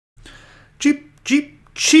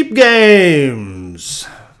cheap games.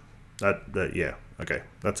 Yeah, okay,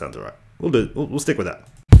 that sounds alright. We'll stick with that.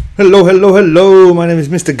 Hello. My name is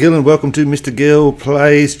Mr. Gill and welcome to Mr. Gill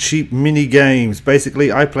Plays Cheap Mini Games.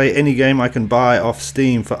 Basically, I play any game I can buy off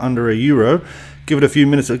Steam for under €1. Give it a few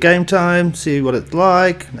minutes of game time, see what it's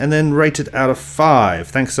like, and then rate it out of 5.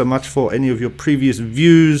 Thanks so much for any of your previous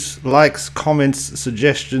views, likes, comments,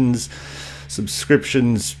 suggestions,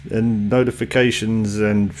 subscriptions, and notifications,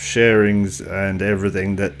 and sharings, and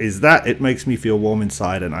everything that is that. It makes me feel warm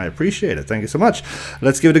inside, and I appreciate it. Thank you so much.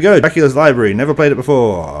 Let's give it a go. Draculas Library. Never played it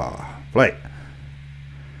before. Play.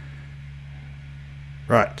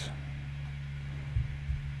 Right.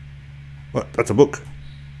 What? That's a book.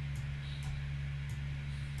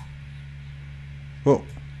 Whoa.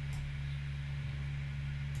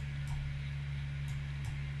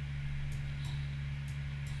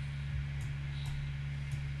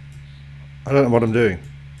 I don't know what I'm doing.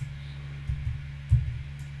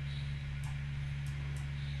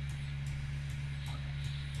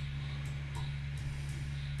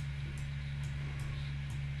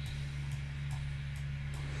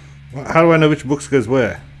 How do I know which books goes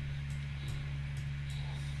where?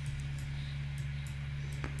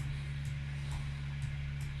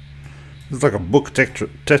 It's like a book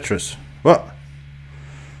Tetris. What?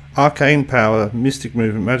 Arcane power, mystic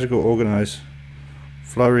movement, magical organize,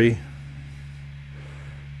 flurry.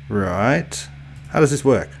 Right. How does this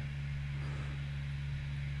work?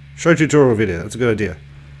 Show tutorial video. That's a good idea.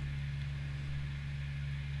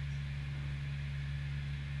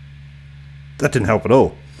 That didn't help at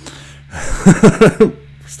all.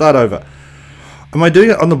 Start over. Am I doing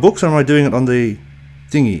it on the books or am I doing it on the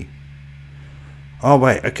thingy? Oh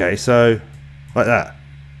wait, okay, so like that.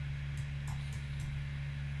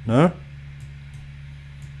 No?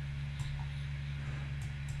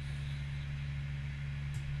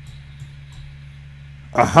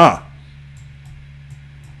 Aha.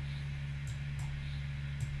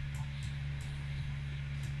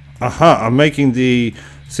 Aha, I'm making the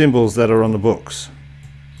symbols that are on the books.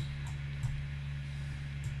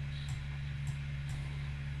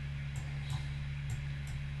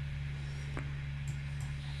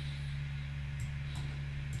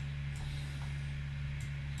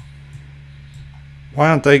 Why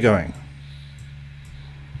aren't they going?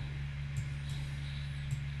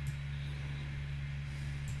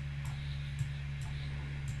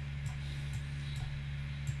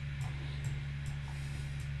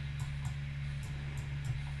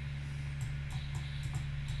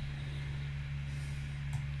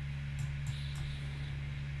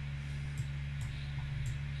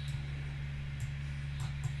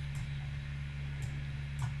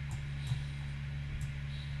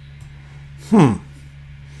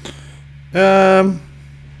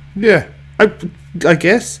 Yeah, I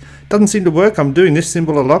guess. Doesn't seem to work. I'm doing this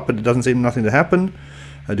symbol a lot, but it doesn't seem nothing to happen.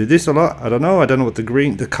 I do this a lot. I don't know what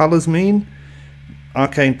the colors mean.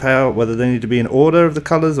 Arcane power, whether they need to be in order of the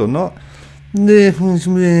colors or not. It's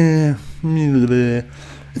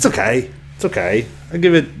okay. It's okay. I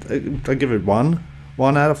give it 1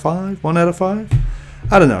 out of 5. 1 out of 5.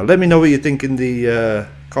 I don't know. Let me know what you think in the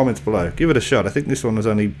comments below. Give it a shot. I think this one was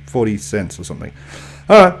only 40 cents or something.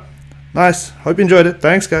 Alright. Nice. Hope you enjoyed it.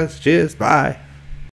 Thanks, guys. Cheers. Bye.